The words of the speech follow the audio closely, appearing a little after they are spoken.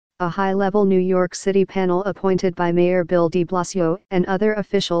a high-level New York City panel appointed by Mayor Bill de Blasio and other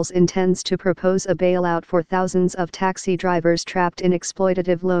officials intends to propose a bailout for thousands of taxi drivers trapped in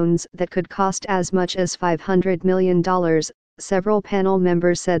exploitative loans that could cost as much as $500 million, several panel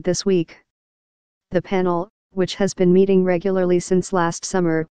members said this week. The panel, which has been meeting regularly since last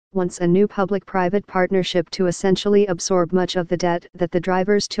summer, wants a new public-private partnership to essentially absorb much of the debt that the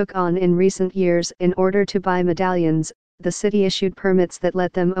drivers took on in recent years in order to buy medallions. The city issued permits that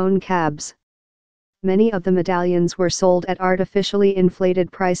let them own cabs. Many of the medallions were sold at artificially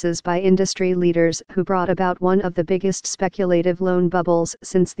inflated prices by industry leaders who brought about one of the biggest speculative loan bubbles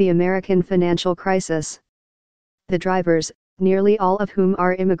since the American financial crisis. The drivers, nearly all of whom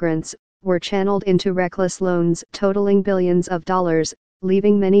are immigrants, were channeled into reckless loans totaling billions of dollars,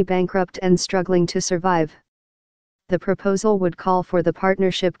 leaving many bankrupt and struggling to survive. The proposal would call for the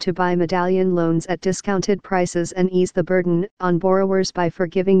partnership to buy medallion loans at discounted prices and ease the burden on borrowers by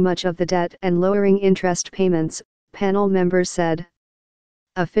forgiving much of the debt and lowering interest payments, panel members said.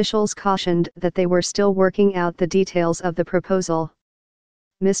 Officials cautioned that they were still working out the details of the proposal.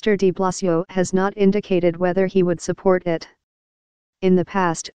 Mr. de Blasio has not indicated whether he would support it. In the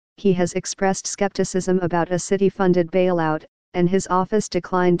past, he has expressed skepticism about a city-funded bailout, and his office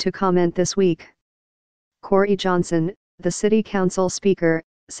declined to comment this week. Corey Johnson, the city council speaker,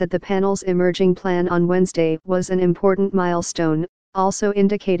 said the panel's emerging plan on Wednesday was an important milestone, also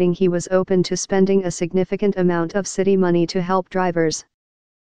indicating he was open to spending a significant amount of city money to help drivers.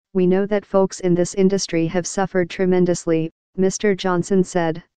 "We know that folks in this industry have suffered tremendously," Mr. Johnson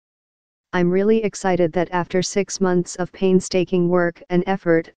said. "I'm really excited that after 6 months of painstaking work and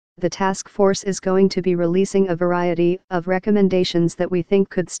effort, the task force is going to be releasing a variety of recommendations that we think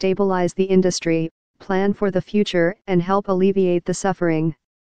could stabilize the industry, plan for the future, and help alleviate the suffering."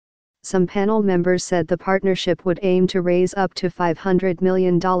 Some panel members said the partnership would aim to raise up to $500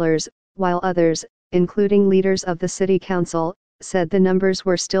 million, while others, including leaders of the city council, said the numbers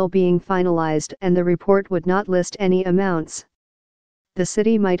were still being finalized and the report would not list any amounts. The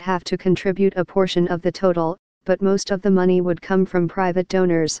city might have to contribute a portion of the total, but most of the money would come from private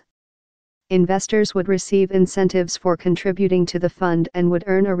donors. Investors would receive incentives for contributing to the fund and would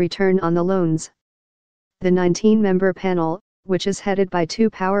earn a return on the loans. The 19-member panel, which is headed by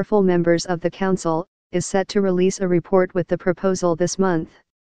 2 powerful members of the council, is set to release a report with the proposal this month.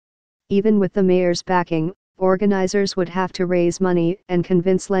 Even with the mayor's backing, organizers would have to raise money and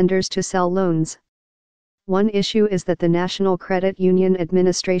convince lenders to sell loans. One issue is that the National Credit Union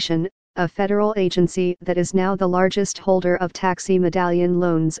Administration, a federal agency that is now the largest holder of taxi medallion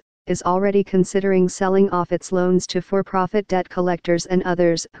loans, is already considering selling off its loans to for-profit debt collectors and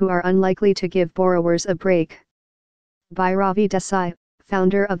others who are unlikely to give borrowers a break. Bhairavi Desai,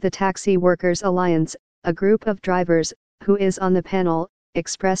 founder of the Taxi Workers Alliance, a group of drivers, who is on the panel,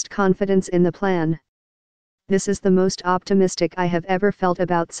 expressed confidence in the plan. "This is the most optimistic I have ever felt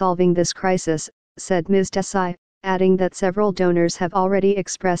about solving this crisis," said Ms. Desai, adding that several donors have already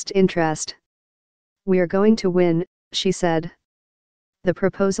expressed interest. "We're going to win," she said. The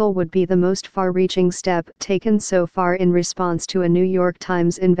proposal would be the most far-reaching step taken so far in response to a New York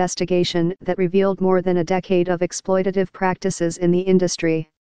Times investigation that revealed more than a decade of exploitative practices in the industry.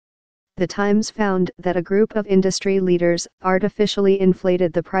 The Times found that a group of industry leaders artificially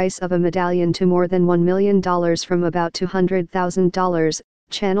inflated the price of a medallion to more than $1 million from about $200,000,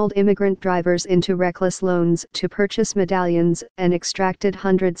 channeled immigrant drivers into reckless loans to purchase medallions, and extracted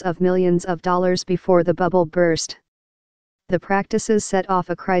hundreds of millions of dollars before the bubble burst. The practices set off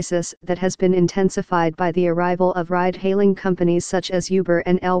a crisis that has been intensified by the arrival of ride-hailing companies such as Uber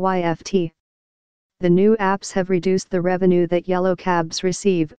and Lyft. The new apps have reduced the revenue that yellow cabs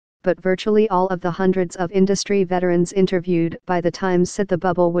receive, but virtually all of the hundreds of industry veterans interviewed by the Times said the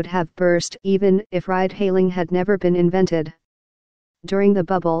bubble would have burst even if ride-hailing had never been invented. During the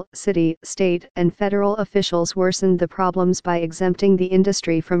bubble, city, state, and federal officials worsened the problems by exempting the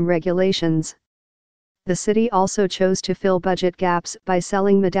industry from regulations. The city also chose to fill budget gaps by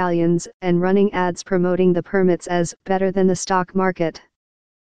selling medallions and running ads promoting the permits as better than the stock market.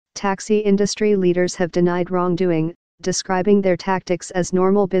 Taxi industry leaders have denied wrongdoing, describing their tactics as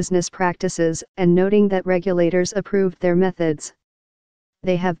normal business practices and noting that regulators approved their methods.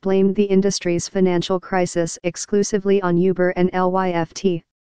 They have blamed the industry's financial crisis exclusively on Uber and Lyft.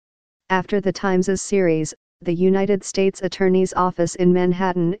 After the Times's series, the United States Attorney's Office in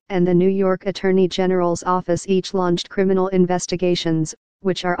Manhattan and the New York Attorney General's Office each launched criminal investigations,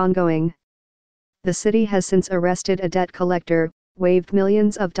 which are ongoing. The city has since arrested a debt collector, waived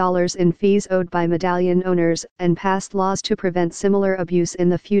millions of dollars in fees owed by medallion owners, and passed laws to prevent similar abuse in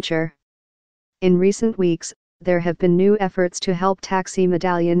the future. In recent weeks, there have been new efforts to help taxi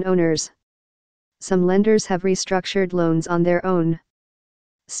medallion owners. Some lenders have restructured loans on their own.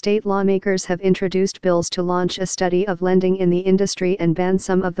 State lawmakers have introduced bills to launch a study of lending in the industry and ban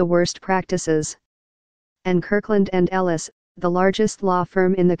some of the worst practices. And Kirkland & Ellis, the largest law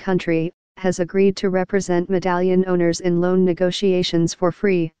firm in the country, has agreed to represent medallion owners in loan negotiations for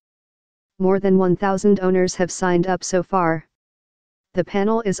free. More than 1,000 owners have signed up so far. The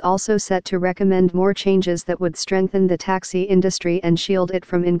panel is also set to recommend more changes that would strengthen the taxi industry and shield it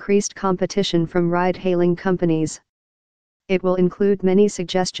from increased competition from ride-hailing companies. It will include many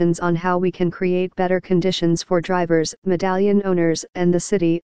suggestions on how we can create better conditions for drivers, medallion owners, and the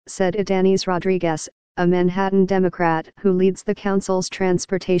city, said Idanis Rodriguez, a Manhattan Democrat who leads the council's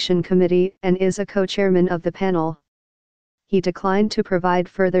Transportation Committee and is a co-chairman of the panel. He declined to provide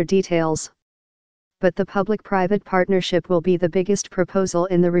further details. But the public-private partnership will be the biggest proposal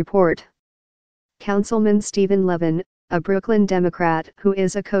in the report. Councilman Stephen Levin, a Brooklyn Democrat who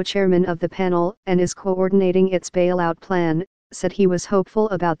is a co-chairman of the panel and is coordinating its bailout plan, said he was hopeful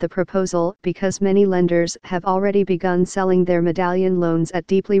about the proposal because many lenders have already begun selling their medallion loans at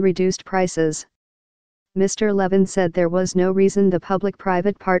deeply reduced prices. Mr. Levin said there was no reason the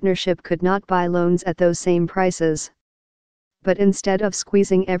public-private partnership could not buy loans at those same prices. But instead of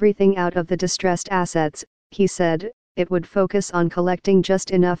squeezing everything out of the distressed assets, he said, it would focus on collecting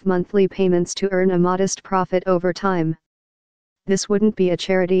just enough monthly payments to earn a modest profit over time. This wouldn't be a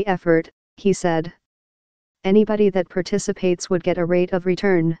charity effort, he said. Anybody that participates would get a rate of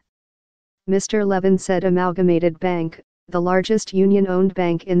return. Mr. Levin said Amalgamated Bank, the largest union-owned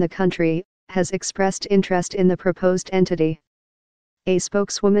bank in the country, has expressed interest in the proposed entity. A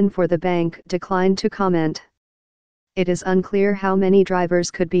spokeswoman for the bank declined to comment. It is unclear how many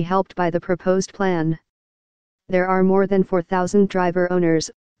drivers could be helped by the proposed plan. There are more than 4,000 driver owners,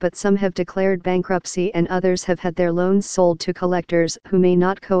 but some have declared bankruptcy and others have had their loans sold to collectors who may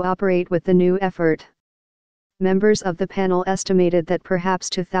not cooperate with the new effort. Members of the panel estimated that perhaps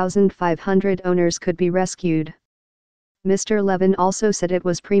 2,500 owners could be rescued. Mr. Levin also said it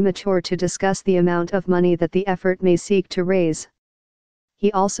was premature to discuss the amount of money that the effort may seek to raise.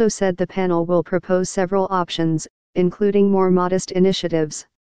 He also said the panel will propose several options, including more modest initiatives.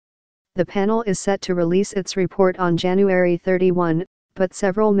 The panel is set to release its report on January 31, but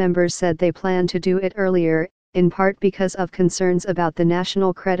several members said they plan to do it earlier, in part because of concerns about the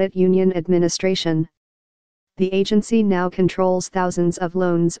National Credit Union Administration. The agency now controls thousands of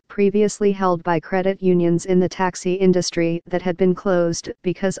loans previously held by credit unions in the taxi industry that had been closed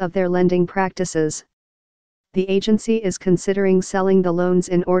because of their lending practices. The agency is considering selling the loans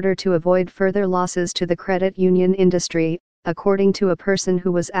in order to avoid further losses to the credit union industry, according to a person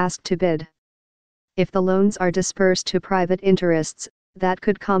who was asked to bid. If the loans are dispersed to private interests, that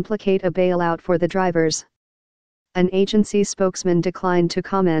could complicate a bailout for the drivers. An agency spokesman declined to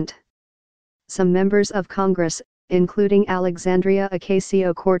comment. Some members of Congress, including Alexandria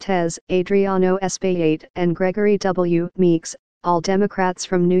Ocasio-Cortez, Adriano Espaillat, and Gregory W. Meeks, all Democrats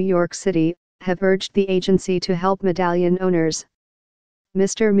from New York City, have urged the agency to help medallion owners.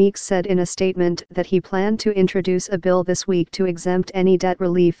 Mr. Meeks said in a statement that he planned to introduce a bill this week to exempt any debt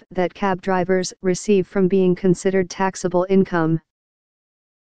relief that cab drivers receive from being considered taxable income.